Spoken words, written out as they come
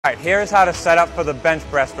Alright, here's how to set up for the bench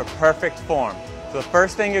press for perfect form. So the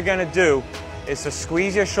first thing you're going to do is to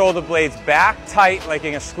squeeze your shoulder blades back tight, like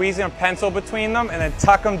you're squeezing a pencil between them, and then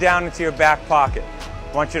tuck them down into your back pocket.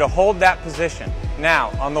 I want you to hold that position. Now,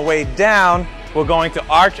 on the way down, we're going to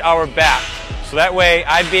arch our back. So that way,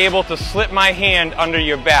 I'd be able to slip my hand under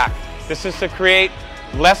your back. This is to create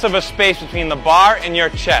less of a space between the bar and your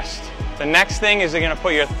chest. The next thing is you're going to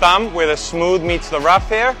put your thumb where the smooth meets the rough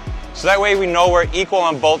here. So that way we know we're equal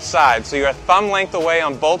on both sides. So you're thumb length away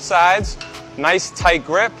on both sides. Nice tight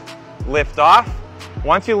grip. Lift off.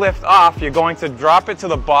 Once you lift off, you're going to drop it to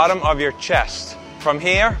the bottom of your chest. From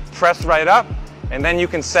here, press right up, and then you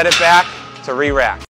can set it back to re-rack.